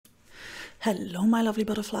Hello my lovely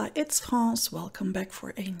butterfly, it's France. Welcome back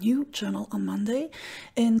for a new journal on Monday.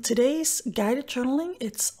 In today's guided journaling,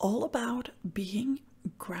 it's all about being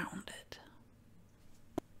grounded.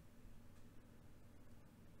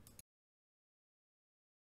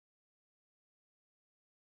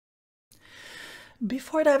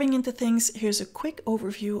 Before diving into things, here's a quick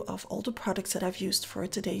overview of all the products that I've used for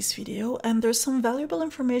today's video, and there's some valuable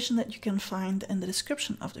information that you can find in the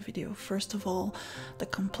description of the video. First of all, the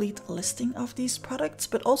complete listing of these products,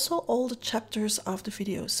 but also all the chapters of the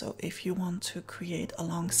video. So if you want to create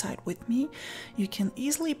alongside with me, you can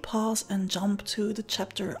easily pause and jump to the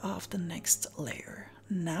chapter of the next layer.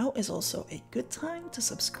 Now is also a good time to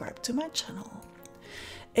subscribe to my channel.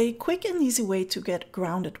 A quick and easy way to get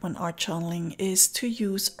grounded when art journaling is to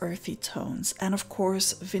use earthy tones, and of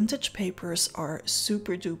course vintage papers are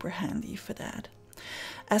super duper handy for that.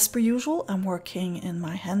 As per usual, I'm working in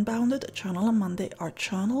my hand-bounded Journal on Monday art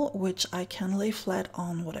journal, which I can lay flat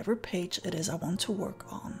on whatever page it is I want to work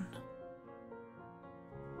on.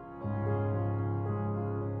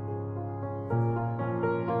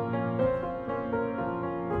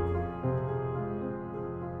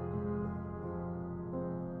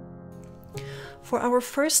 For our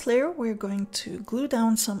first layer, we're going to glue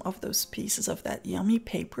down some of those pieces of that yummy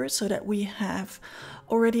paper so that we have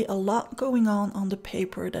already a lot going on the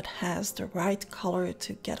paper that has the right color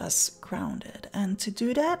to get us grounded. And to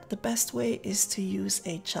do that, the best way is to use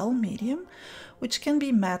a gel medium, which can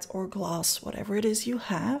be matte or gloss, whatever it is you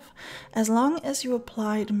have, as long as you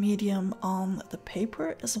apply the medium on the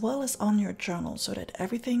paper as well as on your journal so that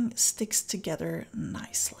everything sticks together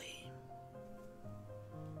nicely.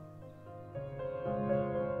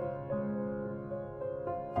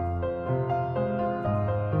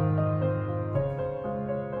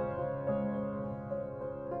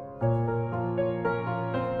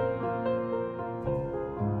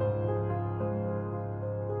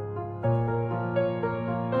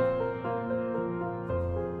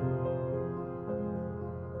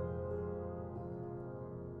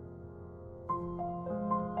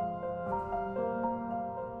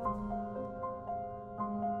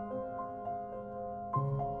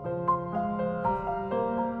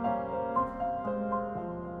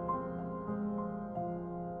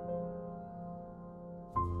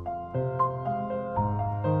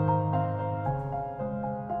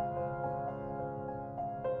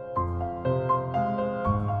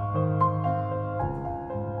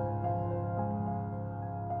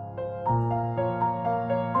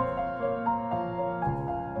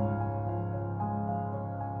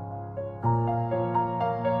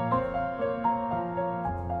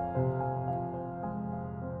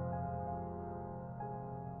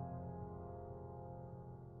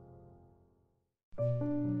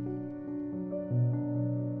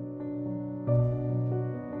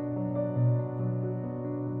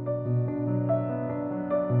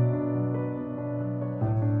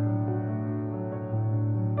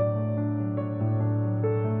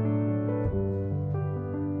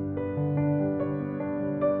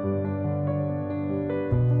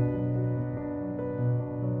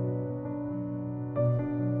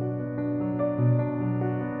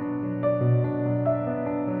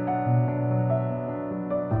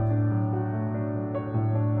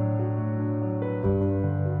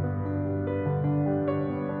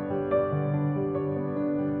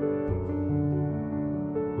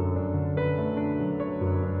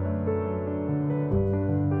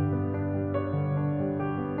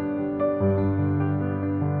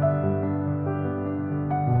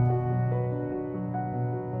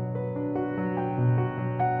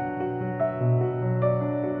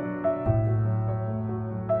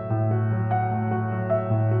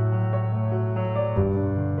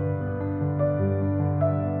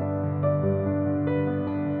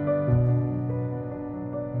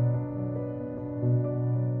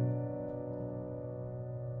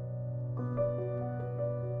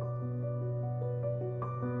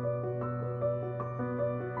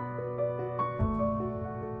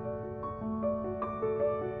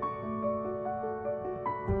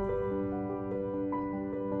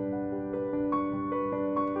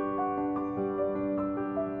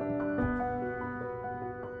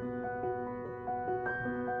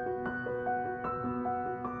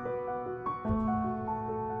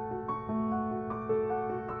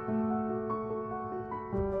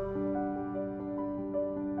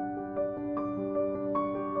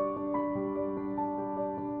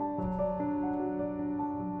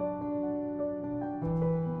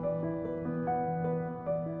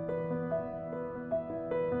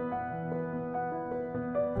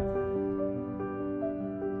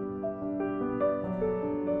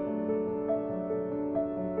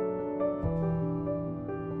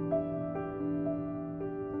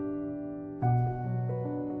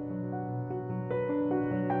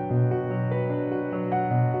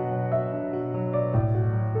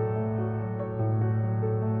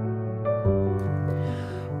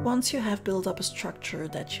 Once you have built up a structure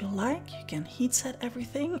that you like, you can heat set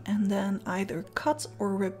everything and then either cut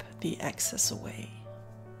or rip the excess away.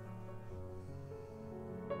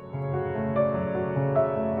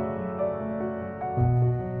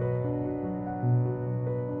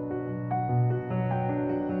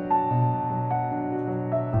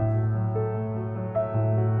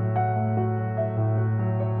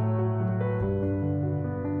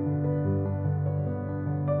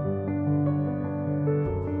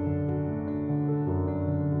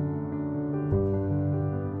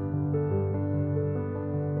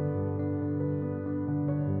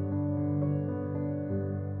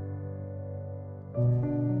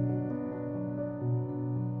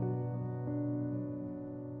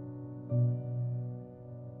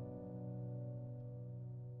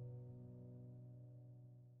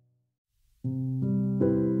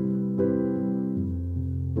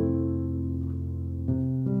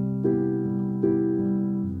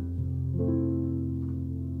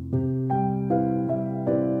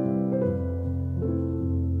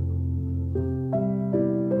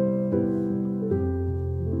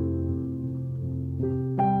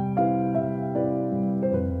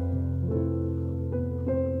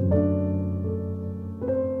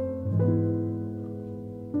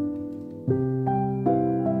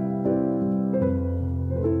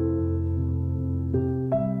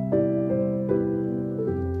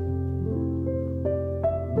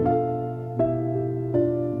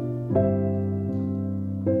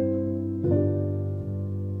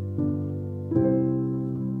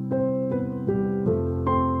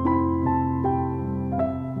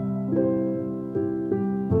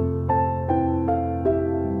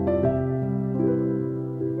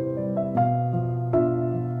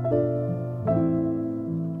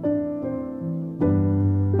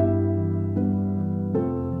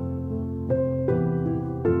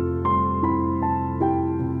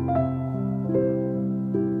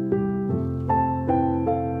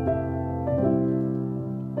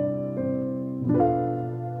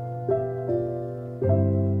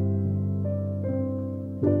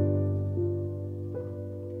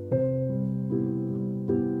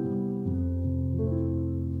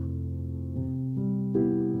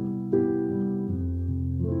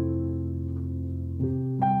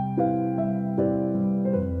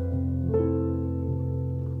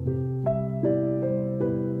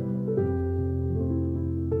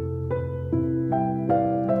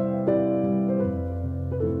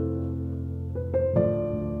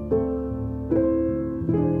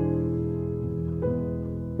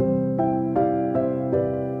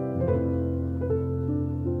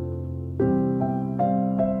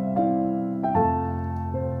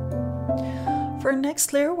 For our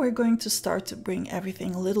next layer, we're going to start to bring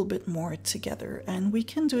everything a little bit more together, and we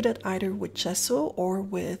can do that either with gesso or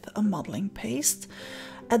with a modeling paste.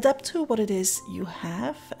 Adapt to what it is you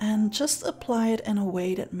have and just apply it in a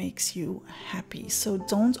way that makes you happy. So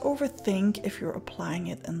don't overthink if you're applying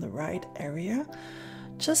it in the right area.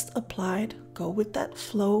 Just apply it, go with that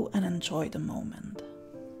flow, and enjoy the moment.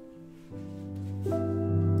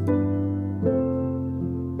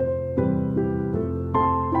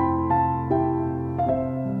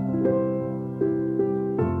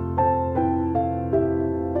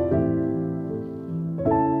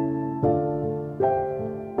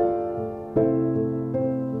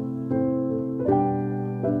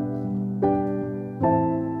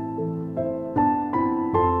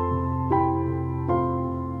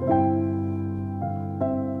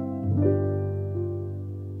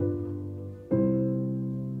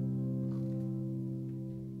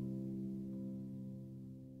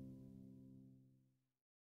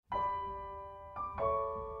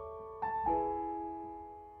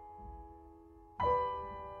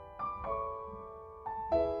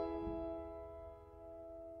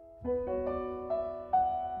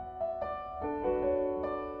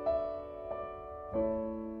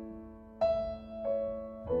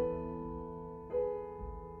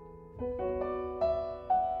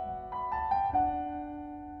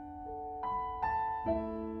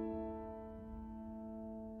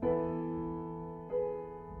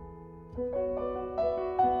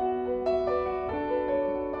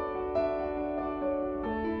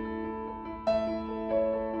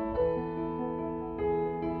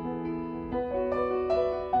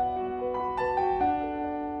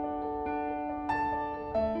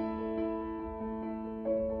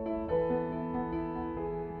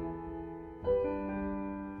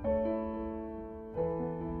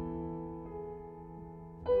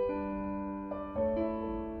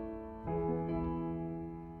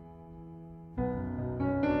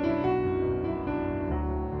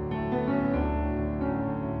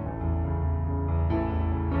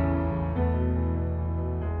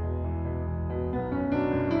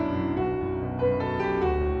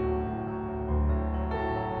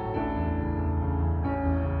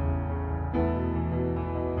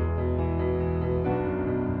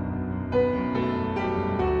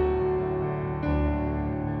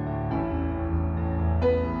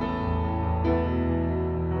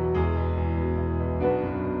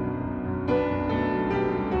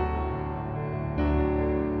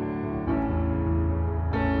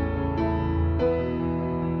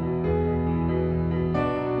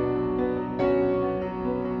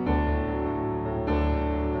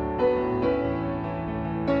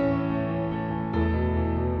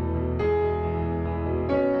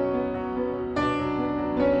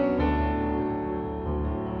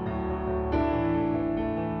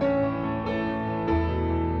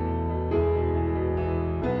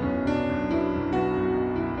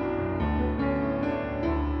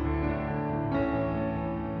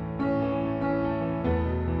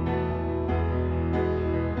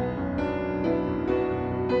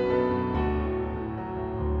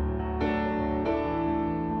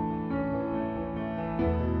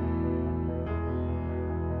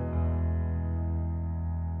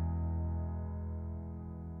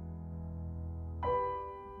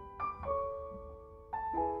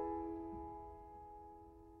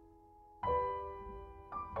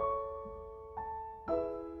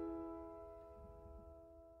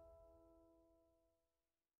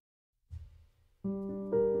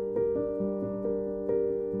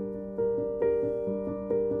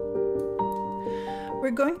 We're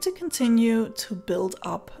going to continue to build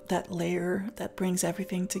up that layer that brings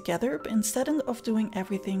everything together, but instead of doing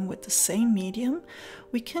everything with the same medium,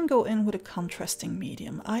 we can go in with a contrasting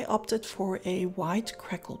medium. I opted for a white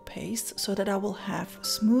crackle paste so that I will have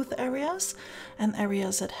smooth areas and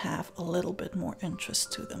areas that have a little bit more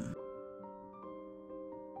interest to them.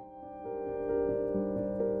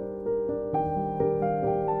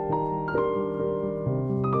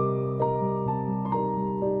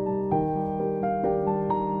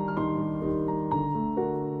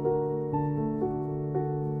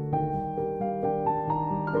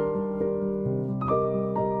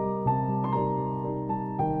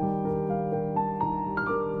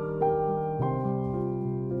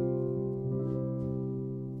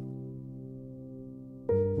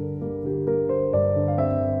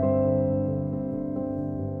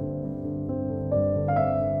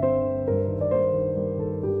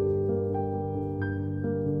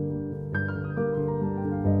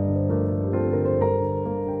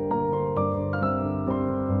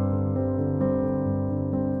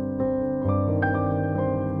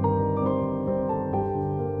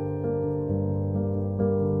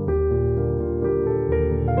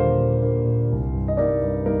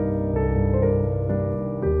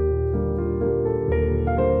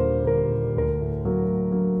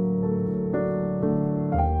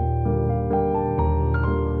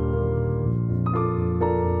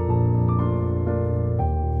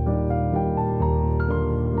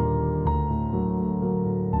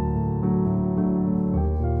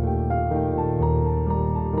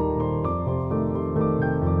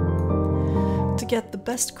 To get the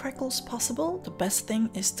best crackles possible, the best thing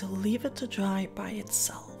is to leave it to dry by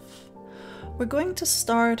itself. We're going to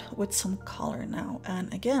start with some color now,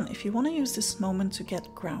 and again, if you want to use this moment to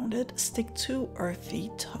get grounded, stick to earthy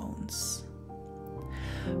tones.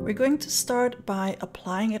 We're going to start by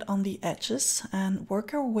applying it on the edges and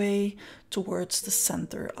work our way towards the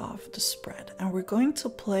center of the spread. And we're going to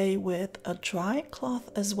play with a dry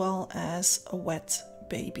cloth as well as a wet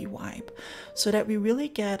baby wipe so that we really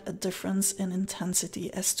get a difference in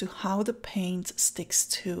intensity as to how the paint sticks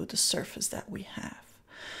to the surface that we have.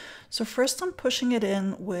 So first I'm pushing it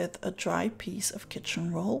in with a dry piece of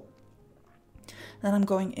kitchen roll. Then I'm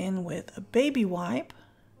going in with a baby wipe.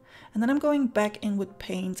 And then I'm going back in with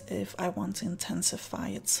paint if I want to intensify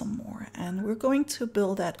it some more. And we're going to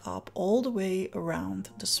build that up all the way around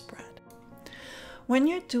the spread. When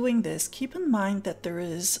you're doing this, keep in mind that there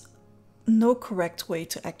is no correct way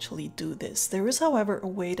to actually do this. There is, however, a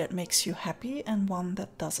way that makes you happy and one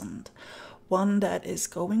that doesn't. One that is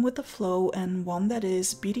going with the flow and one that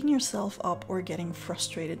is beating yourself up or getting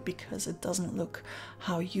frustrated because it doesn't look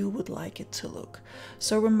how you would like it to look.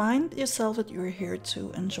 So remind yourself that you're here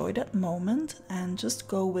to enjoy that moment and just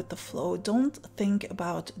go with the flow. Don't think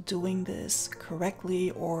about doing this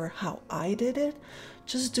correctly or how I did it.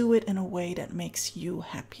 Just do it in a way that makes you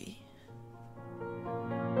happy.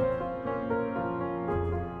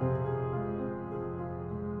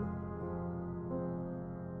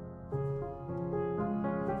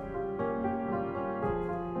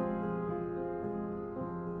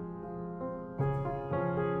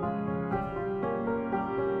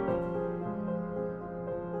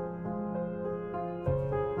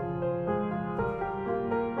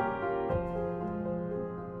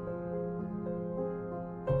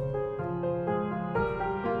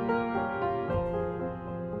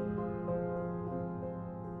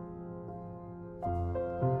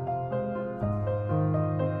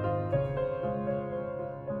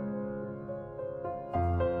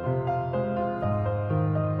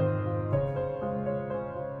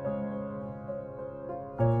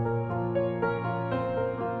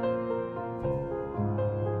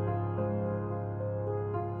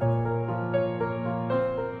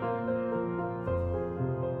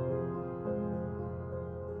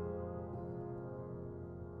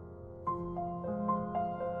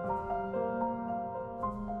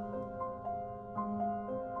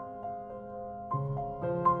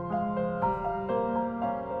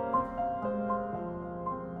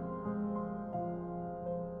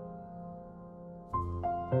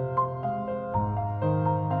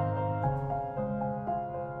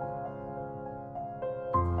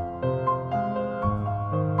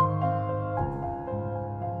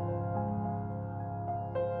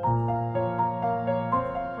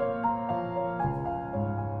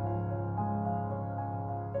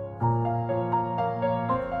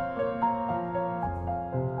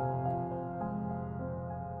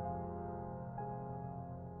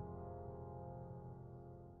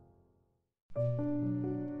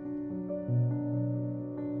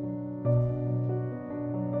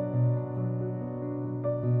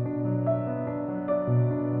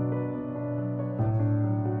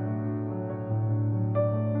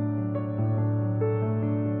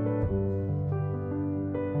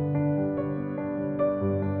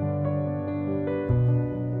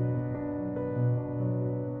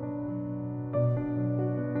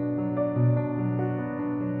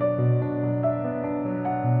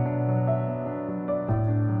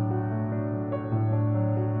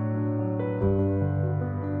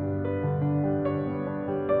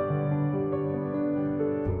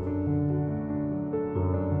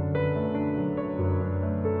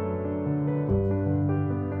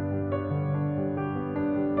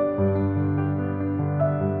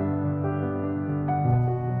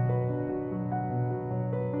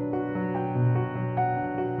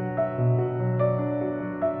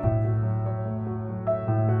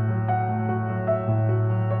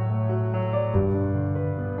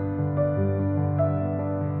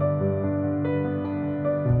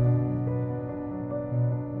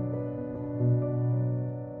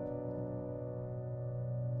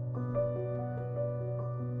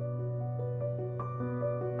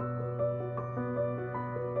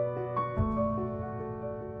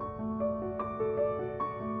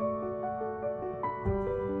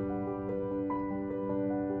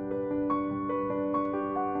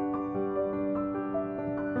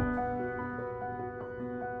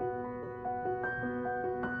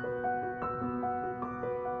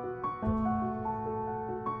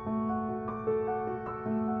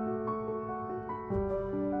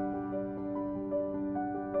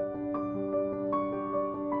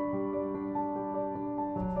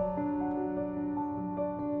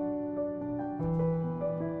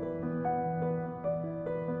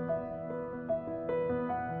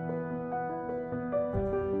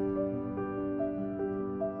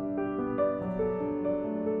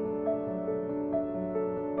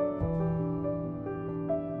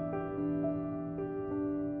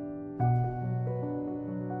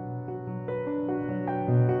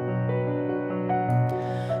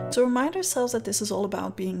 To remind ourselves that this is all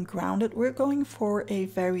about being grounded, we're going for a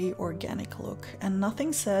very organic look, and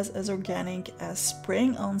nothing says as organic as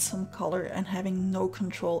spraying on some color and having no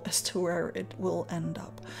control as to where it will end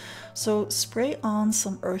up. So spray on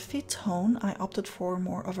some earthy tone. I opted for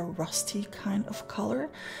more of a rusty kind of color,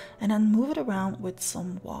 and then move it around with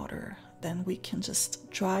some water. Then we can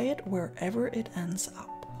just dry it wherever it ends up.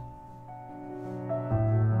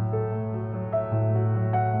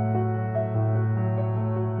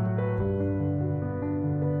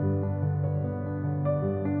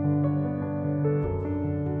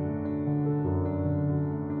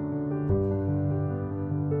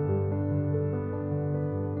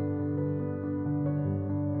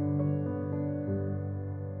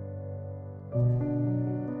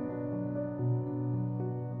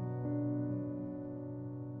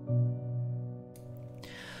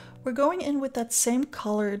 We're going in with that same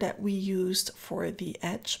color that we used for the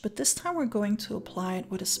edge, but this time we're going to apply it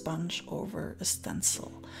with a sponge over a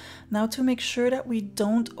stencil. Now, to make sure that we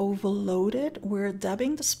don't overload it, we're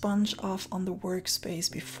dabbing the sponge off on the workspace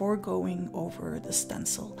before going over the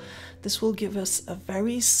stencil. This will give us a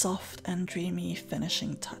very soft and dreamy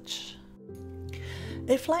finishing touch.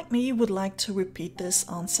 If, like me, you would like to repeat this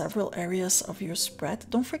on several areas of your spread,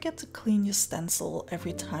 don't forget to clean your stencil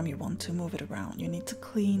every time you want to move it around. You need to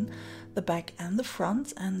clean the back and the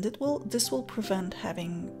front, and this will prevent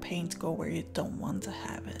having paint go where you don't want to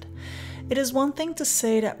have it. It is one thing to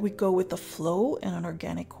say that we go with the flow in an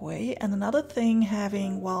organic way, and another thing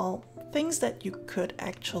having, well, things that you could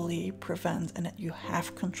actually prevent and that you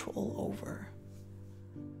have control over.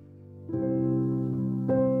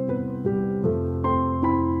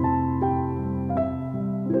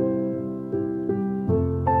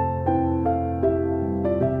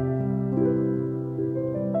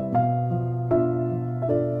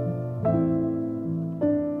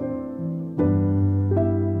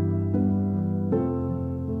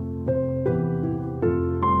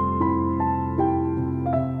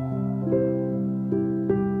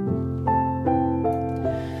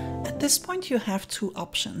 At this point you have two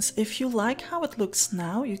options. If you like how it looks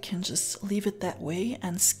now, you can just leave it that way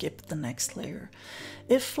and skip the next layer.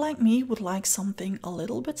 If, like me, would like something a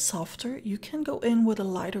little bit softer, you can go in with a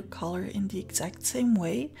lighter color in the exact same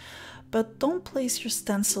way, but don't place your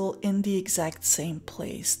stencil in the exact same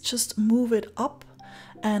place. Just move it up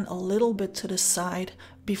and a little bit to the side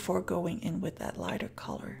before going in with that lighter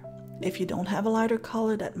color. If you don't have a lighter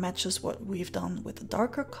color that matches what we've done with a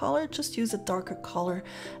darker color, just use a darker color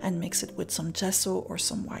and mix it with some gesso or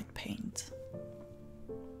some white paint.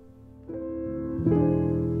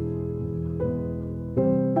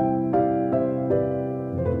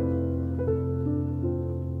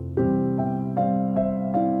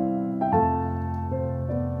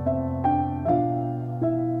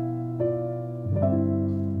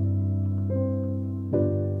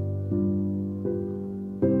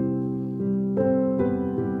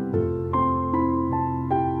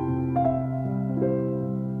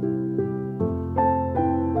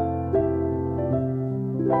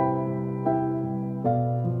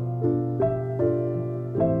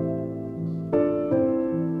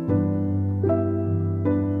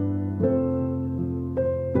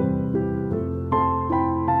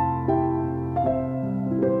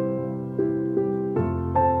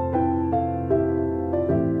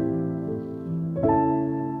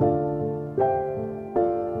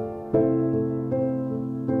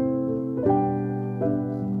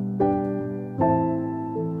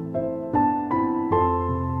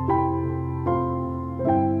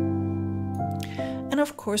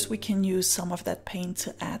 Of course, we can use some of that paint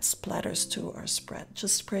to add splatters to our spread.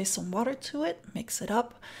 Just spray some water to it, mix it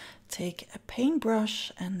up, take a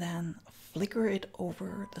paintbrush and then flicker it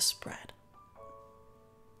over the spread.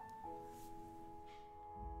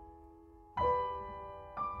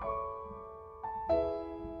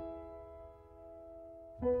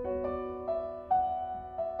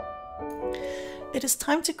 It is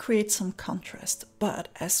time to create some contrast, but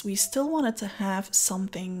as we still wanted to have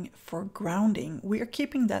something for grounding, we are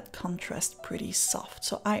keeping that contrast pretty soft.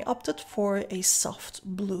 So I opted for a soft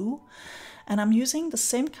blue, and I'm using the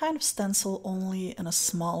same kind of stencil, only in a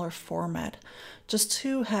smaller format, just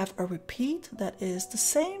to have a repeat that is the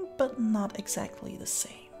same, but not exactly the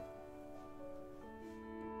same.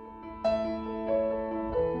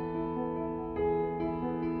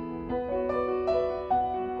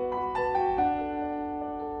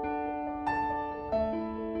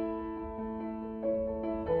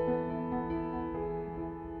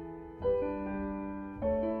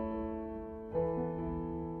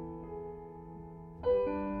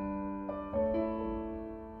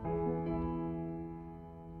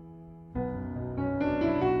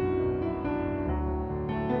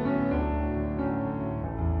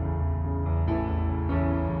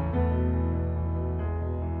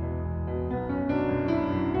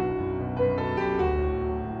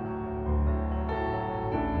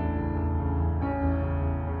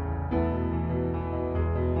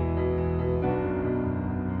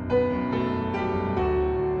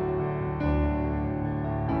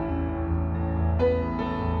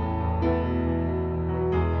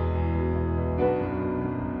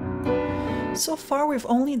 So far we've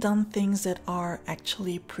only done things that are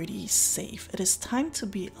actually pretty safe. It is time to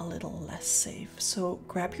be a little less safe. So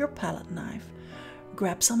grab your palette knife,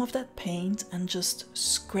 grab some of that paint and just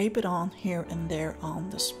scrape it on here and there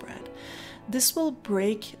on the spread. This will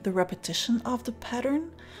break the repetition of the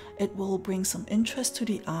pattern. It will bring some interest to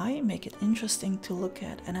the eye, make it interesting to look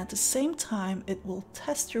at, and at the same time it will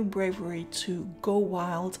test your bravery to go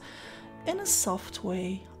wild in a soft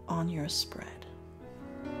way on your spread.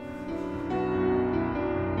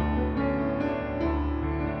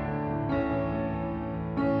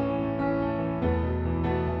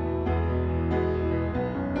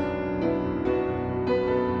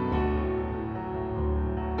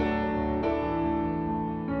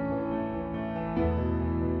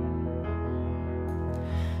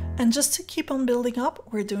 And just to keep on building up,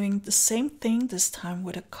 we're doing the same thing this time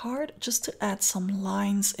with a card, just to add some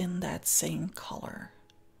lines in that same color.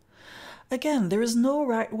 Again, there is no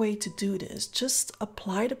right way to do this. Just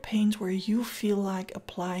apply the paint where you feel like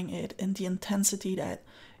applying it in the intensity that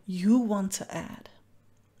you want to add.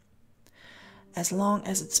 As long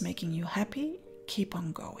as it's making you happy, keep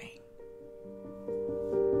on going.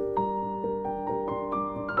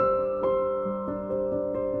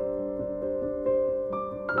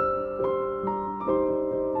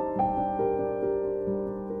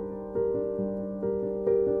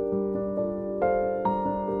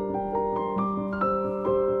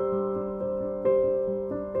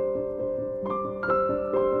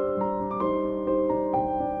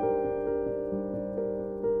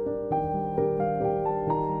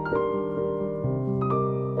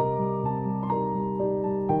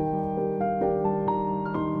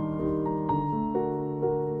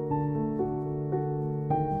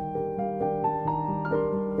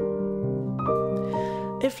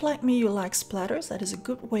 If, like me, you like splatters, that is a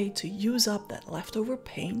good way to use up that leftover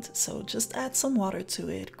paint. So just add some water to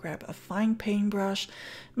it, grab a fine paintbrush,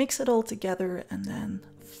 mix it all together, and then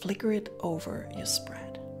flicker it over your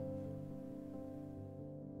spread.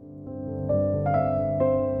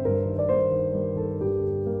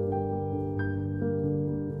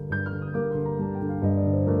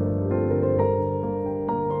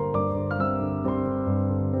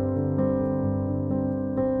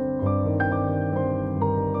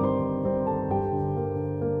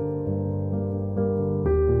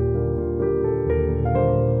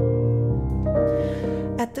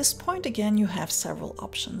 At this point again, you have several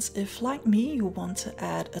options. If, like me, you want to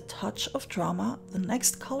add a touch of drama, the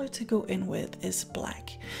next color to go in with is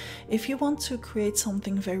black. If you want to create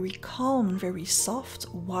something very calm and very soft,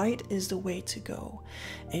 white is the way to go.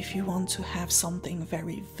 If you want to have something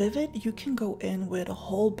very vivid, you can go in with a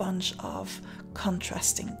whole bunch of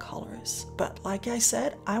contrasting colors. But like I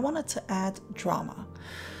said, I wanted to add drama.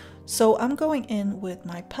 So I'm going in with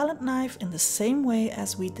my palette knife in the same way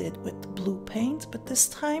as we did with the blue paint, but this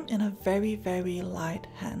time in a very, very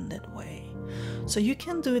light-handed way. So you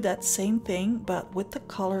can do that same thing, but with the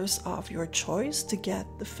colors of your choice to get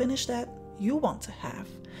the finish that you want to have.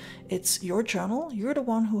 It's your journal, you're the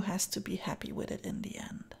one who has to be happy with it in the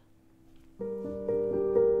end.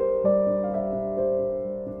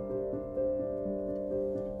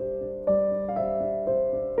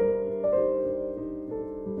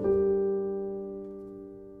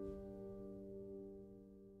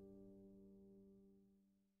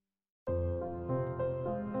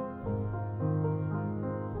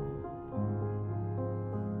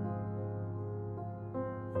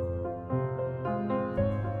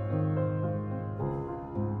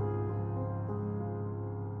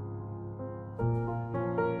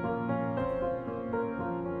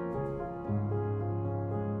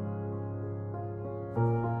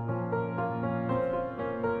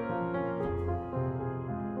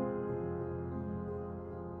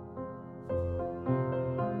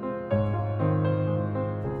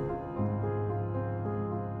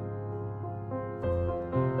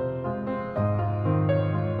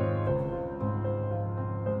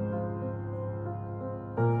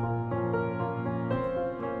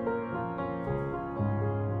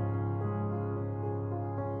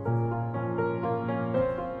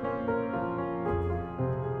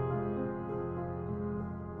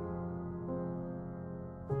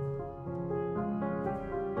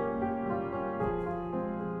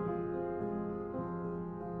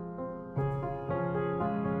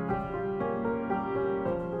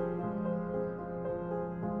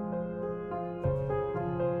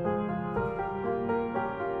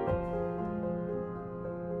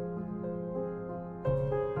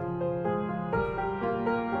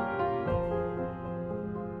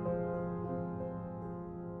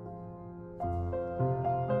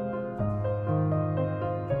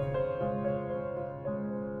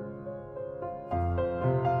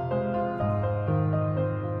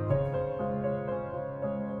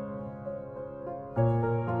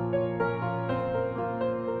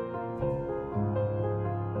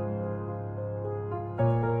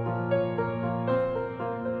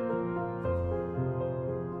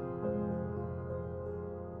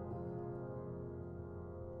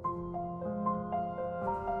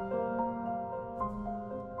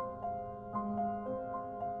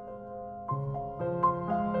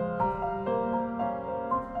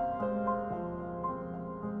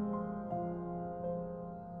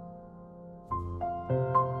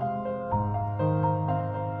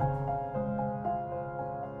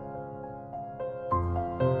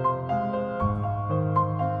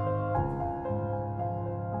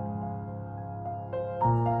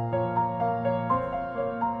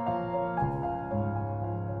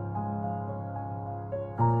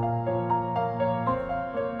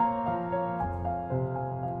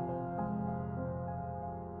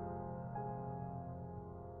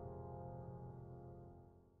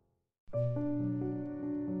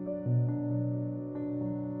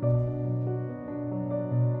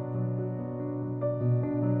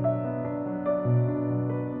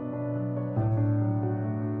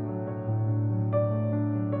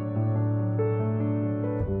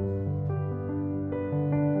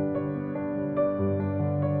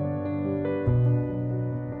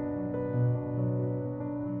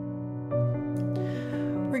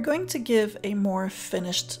 going to give a more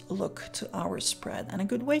finished look to our spread, and a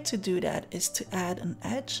good way to do that is to add an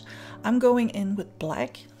edge. I'm going in with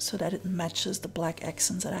black so that it matches the black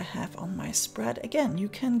accents that I have on my spread. Again, you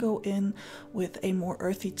can go in with a more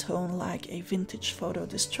earthy tone like a vintage photo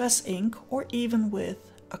distress ink, or even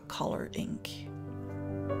with a color ink.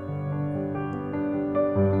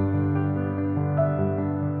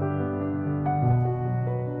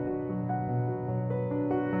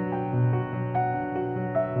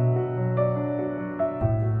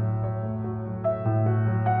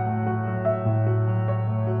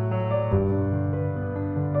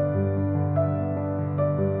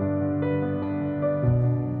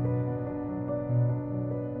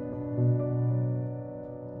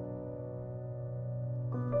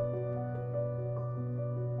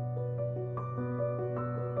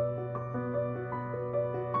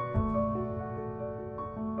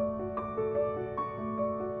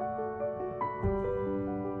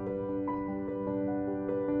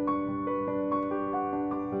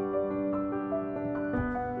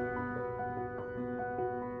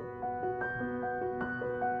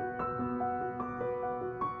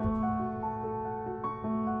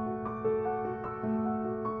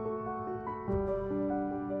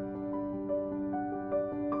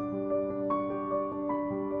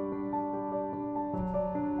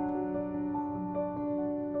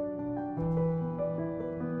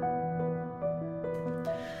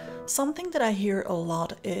 Something that I hear a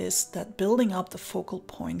lot is that building up the focal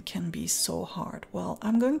point can be so hard. Well,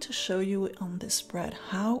 I'm going to show you on this spread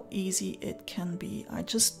how easy it can be. I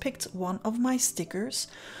just picked one of my stickers,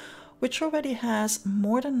 which already has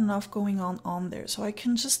more than enough going on there, so I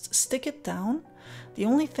can just stick it down. The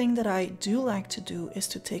only thing that I do like to do is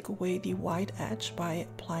to take away the white edge by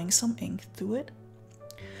applying some ink to it.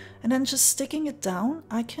 And then just sticking it down,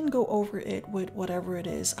 I can go over it with whatever it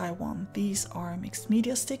is I want. These are mixed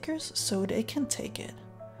media stickers, so they can take it.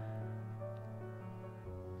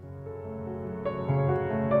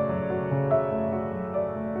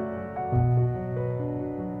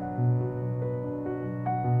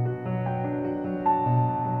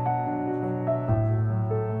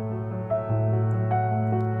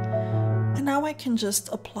 And now I can just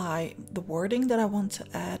apply the wording that I want to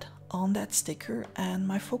add on that sticker, and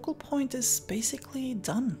my focal point is basically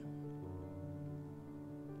done.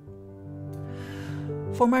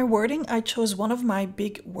 For my wording, I chose one of my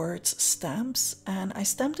big words stamps, and I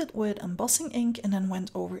stamped it with embossing ink and then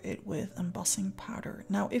went over it with embossing powder.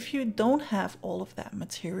 Now, if you don't have all of that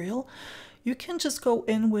material, you can just go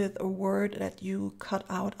in with a word that you cut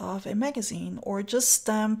out of a magazine, or just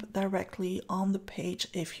stamp directly on the page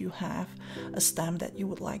if you have a stamp that you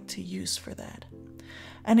would like to use for that.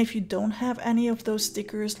 And if you don't have any of those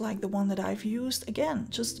stickers like the one that I've used, again,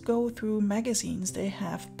 just go through magazines. They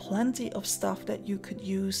have plenty of stuff that you could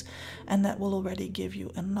use, and that will already give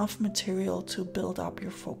you enough material to build up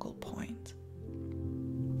your focal point.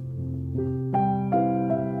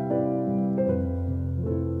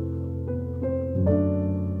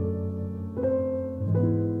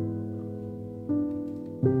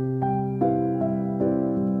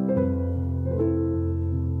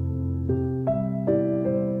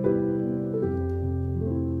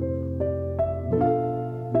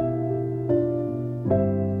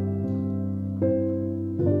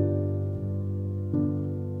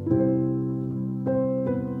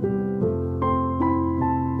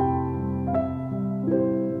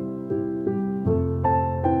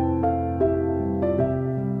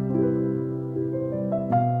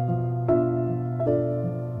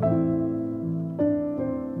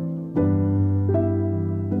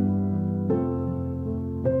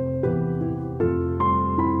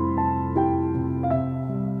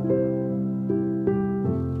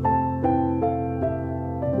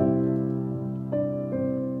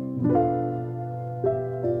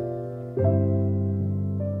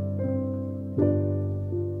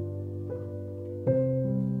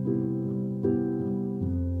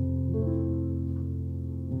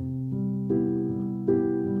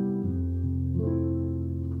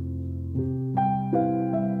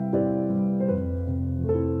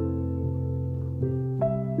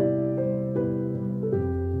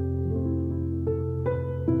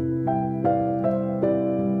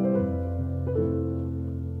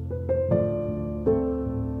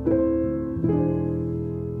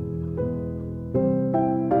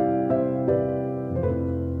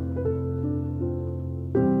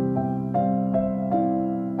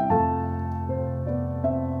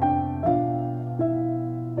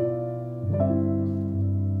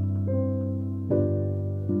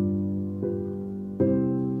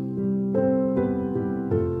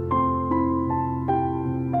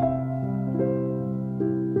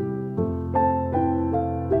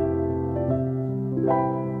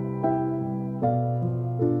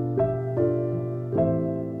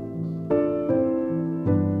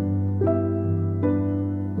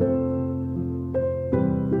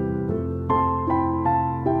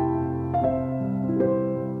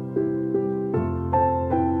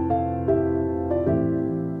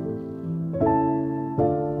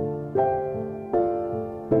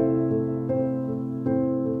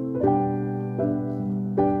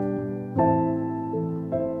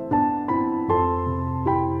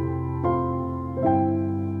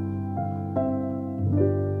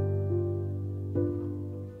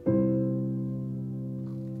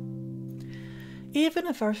 Even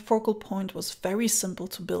if our focal point was very simple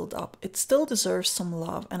to build up, it still deserves some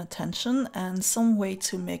love and attention and some way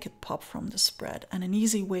to make it pop from the spread. And an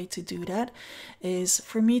easy way to do that is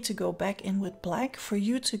for me to go back in with black, for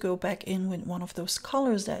you to go back in with one of those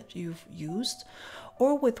colors that you've used,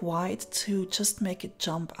 or with white to just make it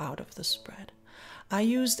jump out of the spread. I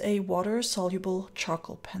used a water-soluble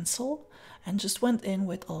charcoal pencil and just went in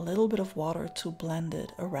with a little bit of water to blend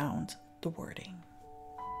it around the wording.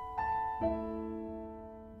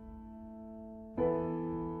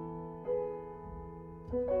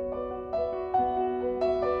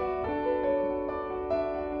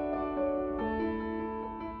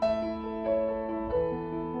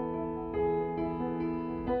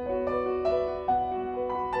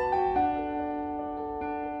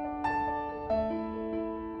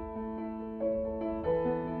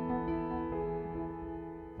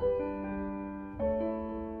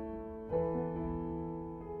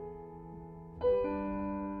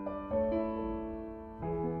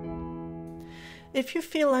 If you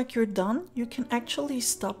feel like you're done, you can actually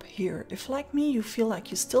stop here. If, like me, you feel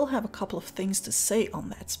like you still have a couple of things to say on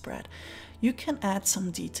that spread, you can add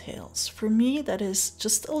some details. For me, that is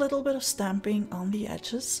just a little bit of stamping on the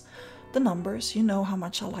edges, the numbers, you know how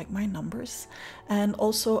much I like my numbers, and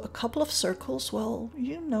also a couple of circles. Well,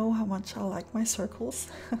 you know how much I like my circles.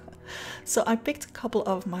 So I picked a couple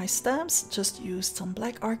of my stamps, just used some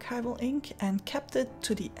black archival ink and kept it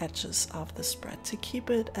to the edges of the spread to keep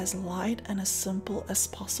it as light and as simple as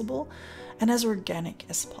possible and as organic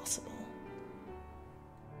as possible.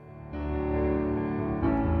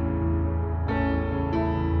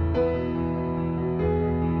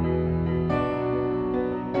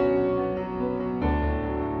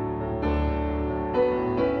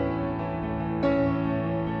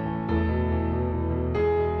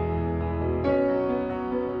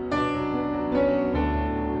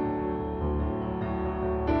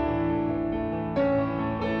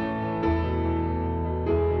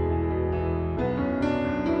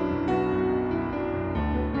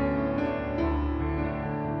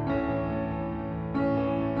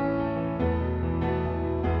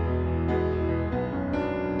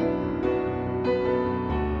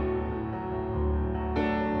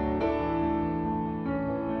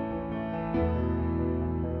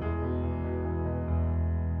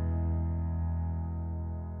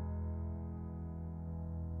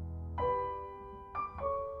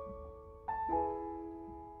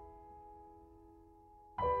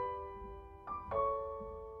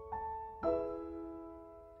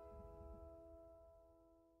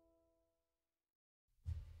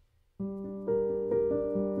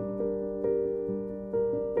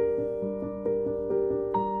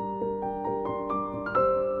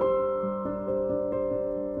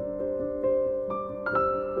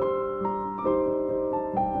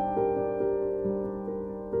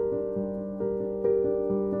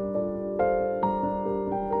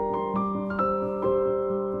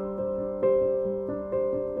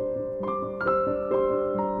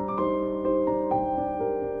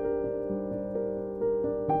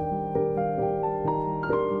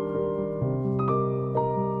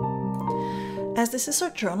 As this is a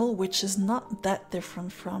journal, which is not that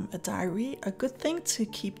different from a diary, a good thing to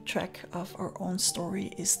keep track of our own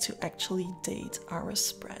story is to actually date our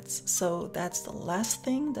spreads. So that's the last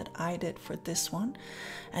thing that I did for this one.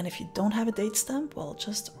 And if you don't have a date stamp, well,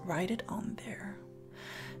 just write it on there.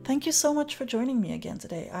 Thank you so much for joining me again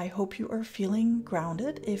today. I hope you are feeling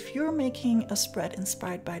grounded. If you're making a spread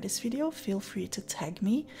inspired by this video, feel free to tag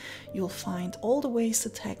me. You'll find all the ways to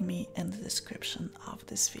tag me in the description of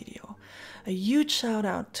this video. A huge shout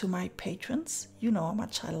out to my patrons. You know how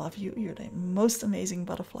much I love you. You're the most amazing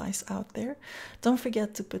butterflies out there. Don't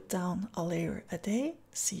forget to put down a layer a day.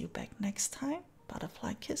 See you back next time.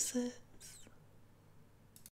 Butterfly kisses.